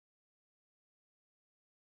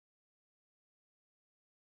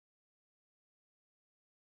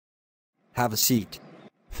Have a seat.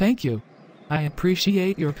 Thank you. I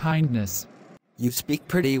appreciate your kindness. You speak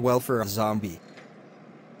pretty well for a zombie.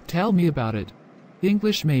 Tell me about it.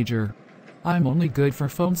 English major. I'm only good for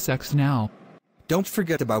phone sex now. Don't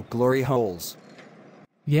forget about glory holes.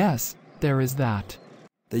 Yes, there is that.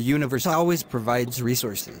 The universe always provides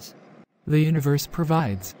resources. The universe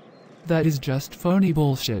provides. That is just phony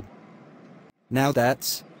bullshit. Now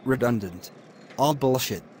that's redundant. All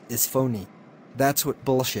bullshit is phony. That's what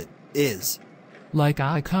bullshit is. Like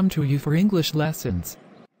I come to you for English lessons.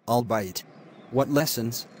 Albeit. What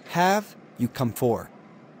lessons have you come for?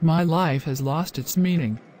 My life has lost its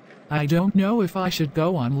meaning. I don't know if I should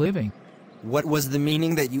go on living. What was the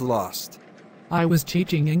meaning that you lost? I was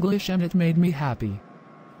teaching English and it made me happy.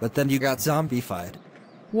 But then you got zombified.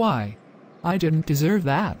 Why? I didn't deserve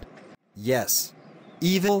that. Yes.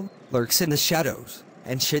 Evil lurks in the shadows,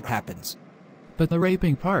 and shit happens. But the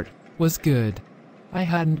raping part was good. I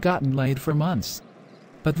hadn't gotten laid for months.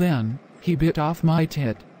 But then, he bit off my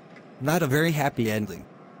tit. Not a very happy ending.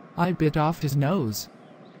 I bit off his nose.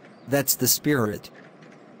 That's the spirit.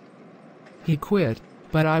 He quit,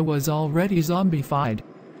 but I was already zombified.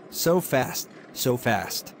 So fast, so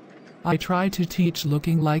fast. I tried to teach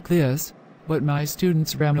looking like this, but my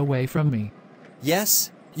students ran away from me.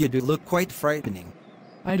 Yes, you do look quite frightening.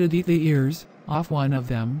 I did eat the ears off one of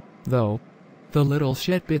them, though. The little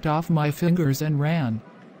shit bit off my fingers and ran.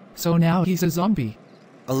 So now he's a zombie.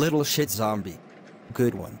 A little shit zombie.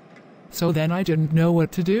 Good one. So then I didn't know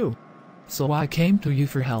what to do. So I came to you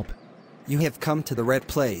for help. You have come to the right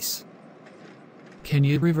place. Can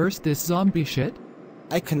you reverse this zombie shit?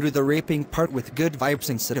 I can do the raping part with good vibes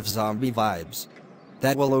instead of zombie vibes.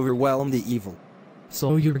 That will overwhelm the evil.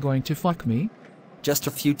 So you're going to fuck me? Just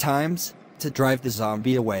a few times, to drive the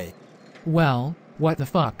zombie away. Well, what the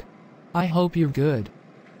fuck? I hope you're good.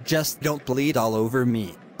 Just don't bleed all over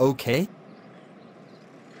me, okay?